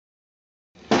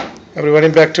Everybody,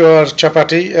 back to our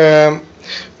chapati.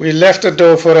 We left the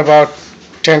dough for about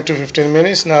 10 to 15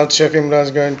 minutes. Now Chef Imran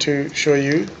is going to show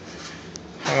you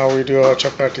how we do our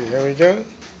chapati. Here we go.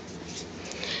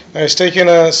 Now he's taken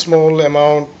a small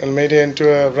amount and made it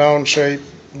into a round shape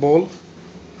bowl.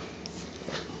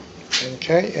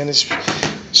 Okay, and he's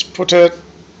put it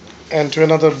into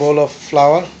another bowl of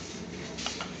flour.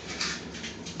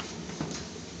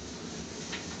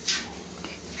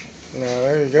 Now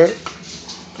there you go.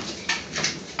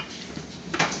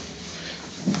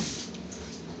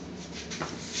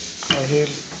 And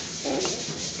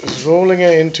he's rolling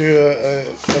it into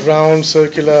a round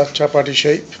circular chapati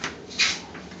shape.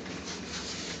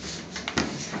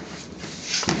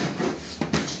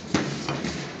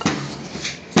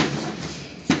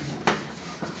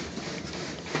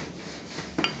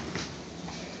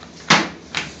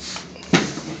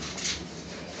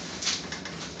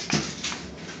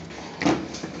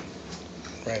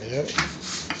 Right here.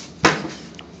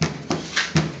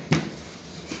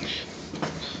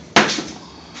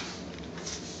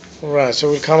 Right, so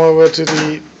we'll come over to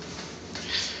the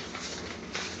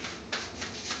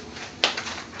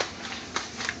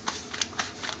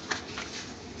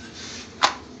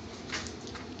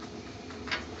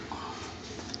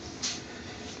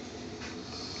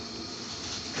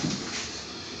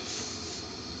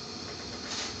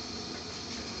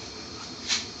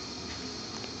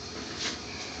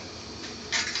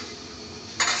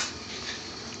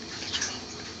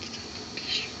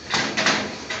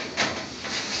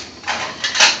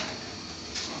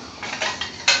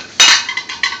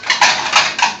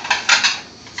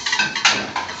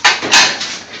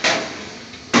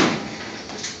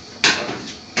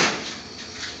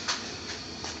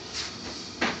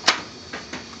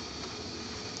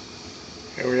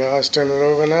here we are, let's turn it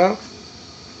over now.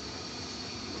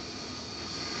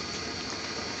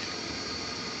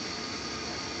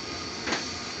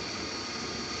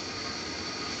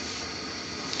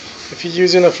 If you're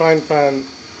using a frying pan, you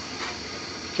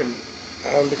can,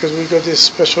 because we've got this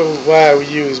special wire we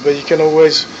use, but you can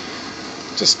always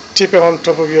just tip it on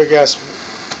top of your gas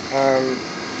and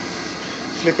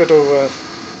flip it over.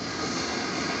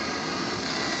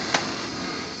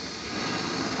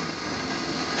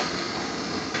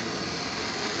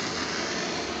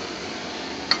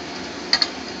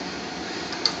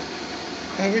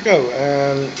 There we go,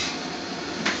 and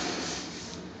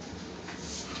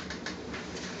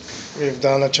we've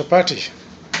done a chapati.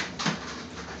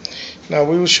 Now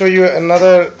we will show you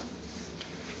another